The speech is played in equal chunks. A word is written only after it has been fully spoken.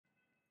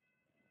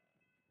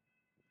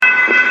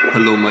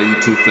Hello my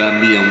YouTube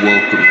family and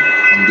welcome.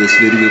 In this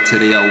video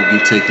today I will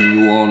be taking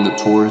you on the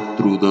tour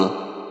through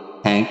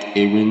the Hank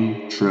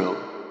Aaron Trail.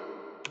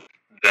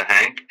 The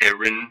Hank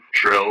Aaron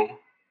Trail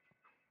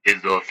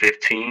is a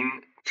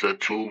 15 to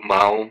 2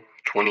 mile,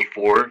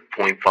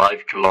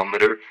 24.5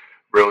 kilometer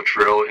rail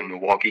trail in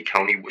Milwaukee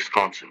County,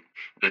 Wisconsin.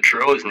 The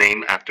trail is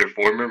named after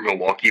former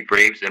Milwaukee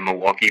Braves and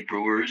Milwaukee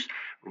Brewers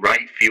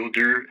right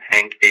fielder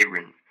Hank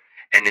Aaron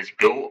and is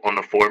built on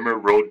the former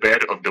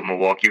roadbed of the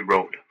Milwaukee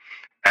Road.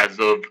 As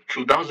of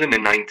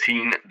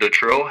 2019, the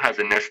trail has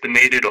an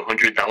estimated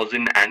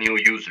 100,000 annual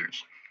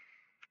users.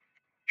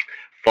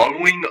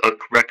 Following a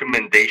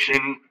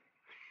recommendation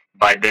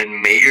by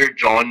then Mayor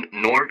John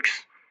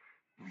Nork's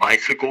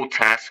Bicycle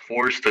Task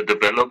Force to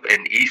develop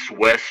an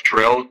east-west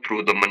trail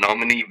through the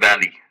Menominee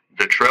Valley,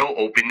 the trail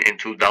opened in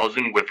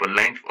 2000 with a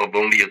length of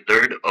only a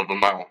third of a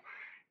mile,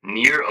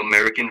 near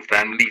American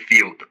Family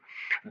Field,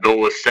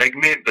 though a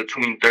segment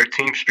between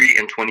 13th Street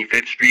and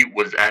 25th Street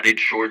was added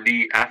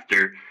shortly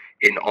after.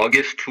 In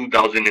August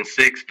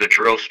 2006, the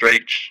trail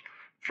stretched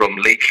from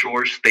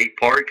Lakeshore State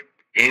Park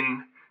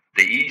in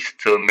the east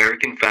to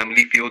American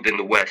Family Field in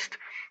the west.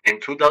 In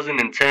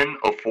 2010,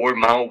 a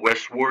 4-mile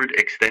westward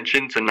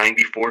extension to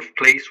 94th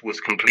Place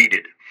was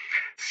completed,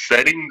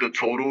 setting the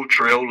total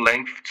trail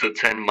length to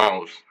 10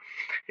 miles.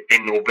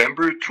 In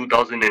November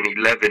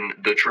 2011,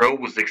 the trail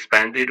was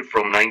expanded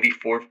from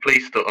 94th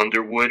Place to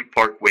Underwood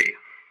Parkway.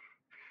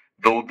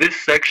 Though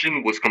this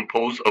section was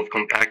composed of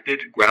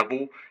compacted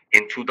gravel,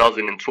 in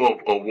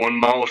 2012, a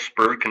 1-mile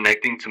spur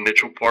connecting to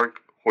Mitchell Park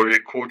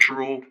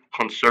Horticultural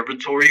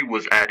Conservatory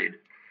was added.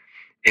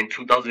 In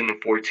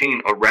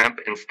 2014, a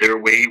ramp and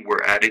stairway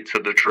were added to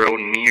the trail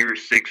near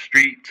 6th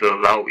Street to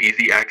allow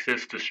easy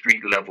access to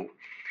street level.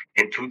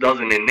 In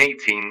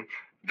 2018,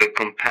 the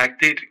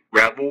compacted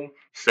gravel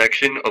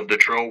section of the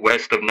trail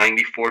west of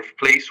 94th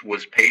Place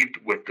was paved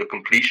with the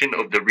completion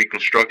of the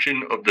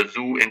reconstruction of the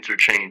zoo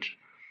interchange.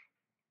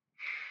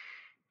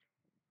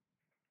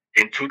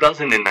 In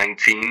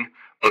 2019,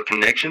 a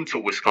connection to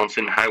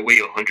Wisconsin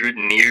Highway 100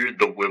 near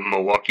the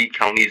Milwaukee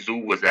County Zoo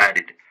was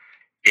added.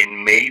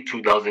 In May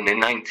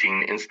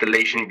 2019,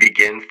 installation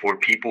began for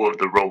People of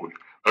the Road,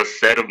 a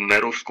set of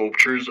metal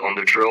sculptures on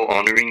the trail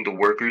honoring the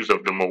workers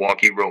of the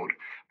Milwaukee Road.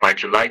 By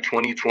July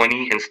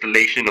 2020,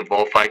 installation of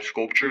all 5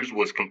 sculptures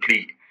was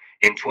complete.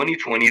 In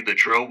 2020, the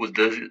trail was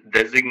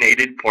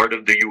designated part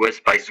of the U.S.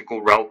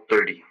 Bicycle Route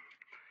 30.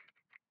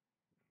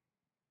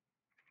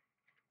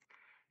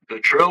 The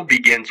trail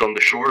begins on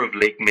the shore of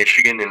Lake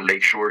Michigan in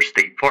Lakeshore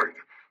State Park.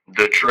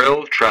 The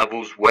trail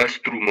travels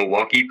west through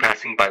Milwaukee,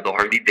 passing by the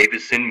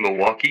Harley-Davidson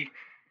Milwaukee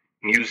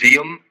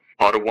Museum,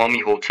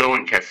 Potawatomi Hotel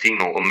and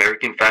Casino,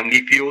 American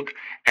Family Field,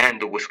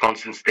 and the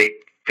Wisconsin State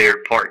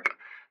Fair Park.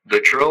 The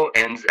trail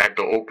ends at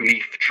the Oak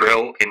Leaf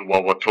Trail in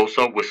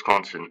Wauwatosa,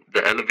 Wisconsin.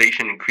 The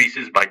elevation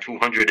increases by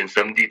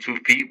 272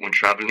 feet when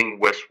traveling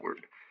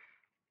westward.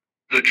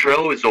 The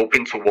trail is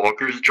open to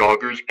walkers,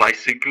 joggers,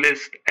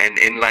 bicyclists, and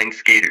inline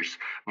skaters.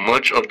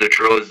 Much of the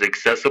trail is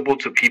accessible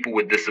to people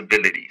with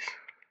disabilities.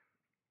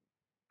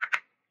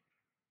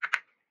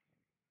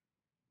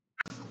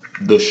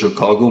 The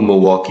Chicago,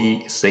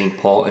 Milwaukee, St.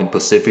 Paul, and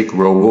Pacific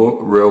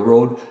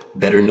Railroad,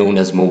 better known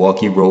as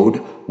Milwaukee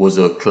Road, was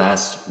a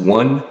Class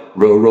I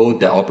railroad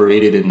that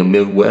operated in the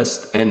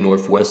Midwest and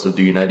Northwest of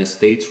the United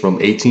States from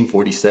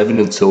 1847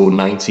 until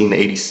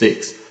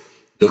 1986.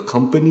 The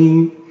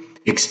company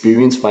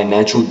experienced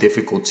financial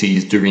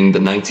difficulties during the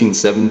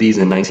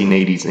 1970s and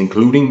 1980s,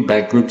 including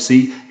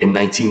bankruptcy in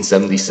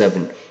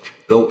 1977.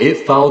 Though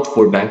it filed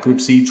for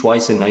bankruptcy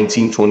twice in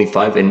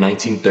 1925 and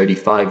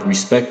 1935,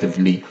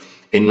 respectively,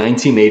 in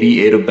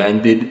 1980 it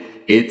abandoned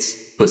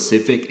its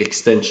Pacific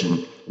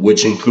extension,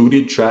 which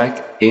included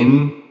track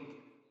in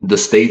the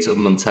states of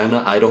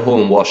Montana,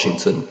 Idaho, and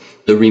Washington.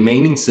 The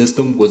remaining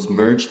system was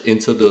merged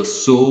into the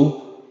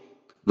Soo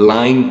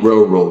Line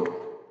Railroad,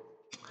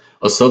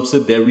 a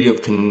subsidiary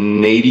of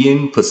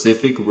Canadian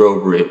Pacific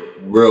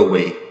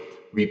Railway,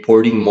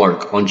 reporting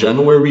Mark. On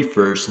January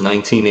 1st,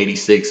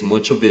 1986,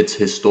 much of its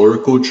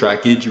historical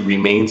trackage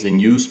remains in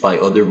use by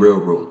other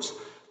railroads.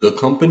 The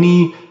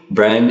company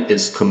brand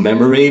is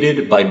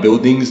commemorated by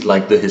buildings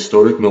like the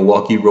historic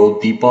Milwaukee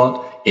Road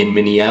Depot in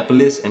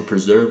Minneapolis and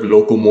preserved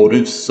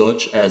locomotives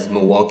such as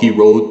Milwaukee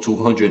Road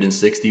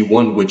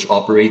 261, which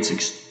operates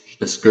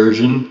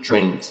excursion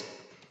trains.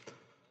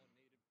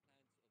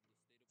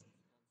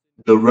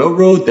 The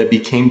railroad that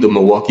became the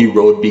Milwaukee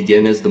Road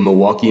began as the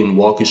Milwaukee and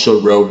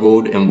Waukesha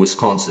Railroad in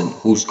Wisconsin,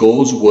 whose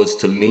goals was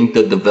to link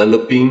the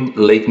developing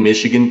Lake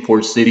Michigan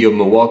port city of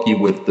Milwaukee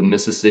with the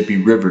Mississippi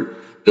River.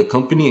 The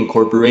company,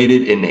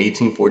 incorporated in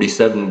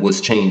 1847, was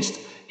changed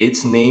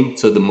its name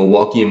to the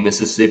Milwaukee and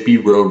Mississippi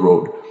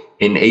Railroad.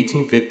 In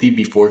 1850,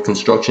 before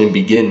construction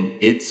began,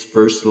 its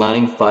first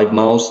line, 5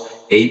 miles,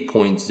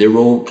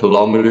 8.0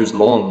 kilometers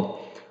long,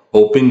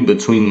 opened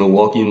between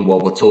Milwaukee and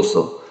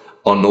Wauwatosa.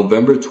 On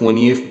November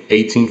 20th,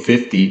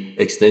 1850,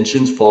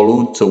 extensions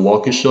followed to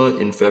Waukesha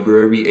in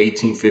February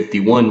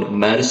 1851,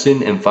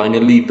 Madison, and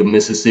finally the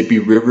Mississippi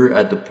River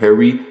at the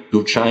Perry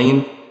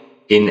Duchesne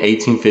in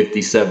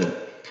 1857.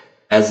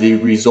 As a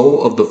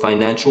result of the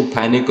financial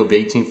panic of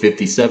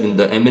 1857,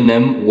 the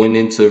M&M went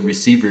into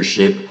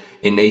receivership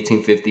in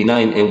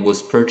 1859 and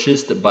was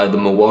purchased by the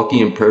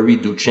Milwaukee and Prairie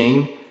du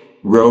Chien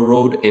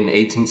Railroad in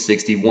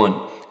 1861.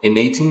 In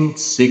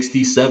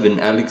 1867,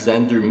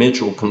 Alexander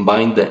Mitchell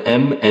combined the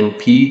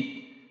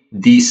M&P-DC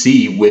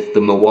with the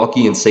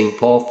Milwaukee and St.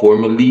 Paul,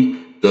 formerly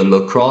the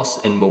La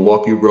Crosse and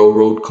Milwaukee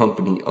Railroad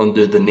Company,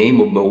 under the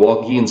name of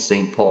Milwaukee and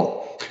St.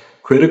 Paul.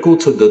 Critical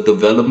to the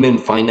development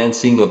and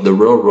financing of the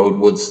railroad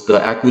was the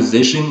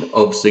acquisition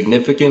of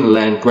significant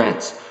land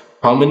grants.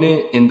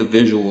 Prominent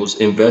individuals,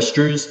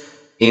 investors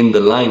in the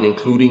line,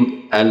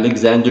 including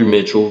Alexander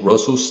Mitchell,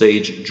 Russell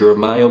Sage,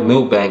 Jeremiah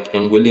Milbank,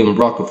 and William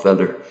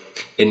Rockefeller.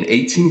 In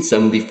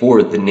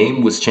 1874, the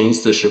name was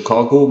changed to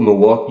Chicago,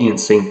 Milwaukee, and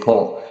St.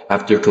 Paul.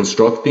 After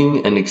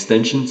constructing an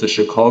extension to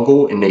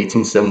Chicago in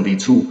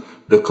 1872,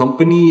 the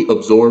company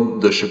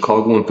absorbed the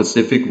Chicago and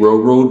Pacific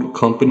Railroad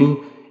Company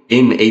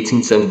in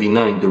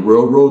 1879, the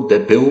railroad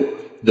that built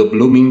the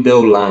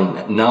Bloomingdale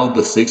Line, now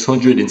the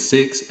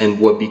 606, and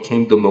what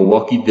became the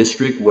Milwaukee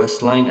District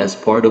West Line as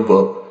part of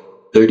a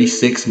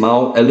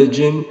 36-mile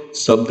Elgin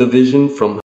subdivision from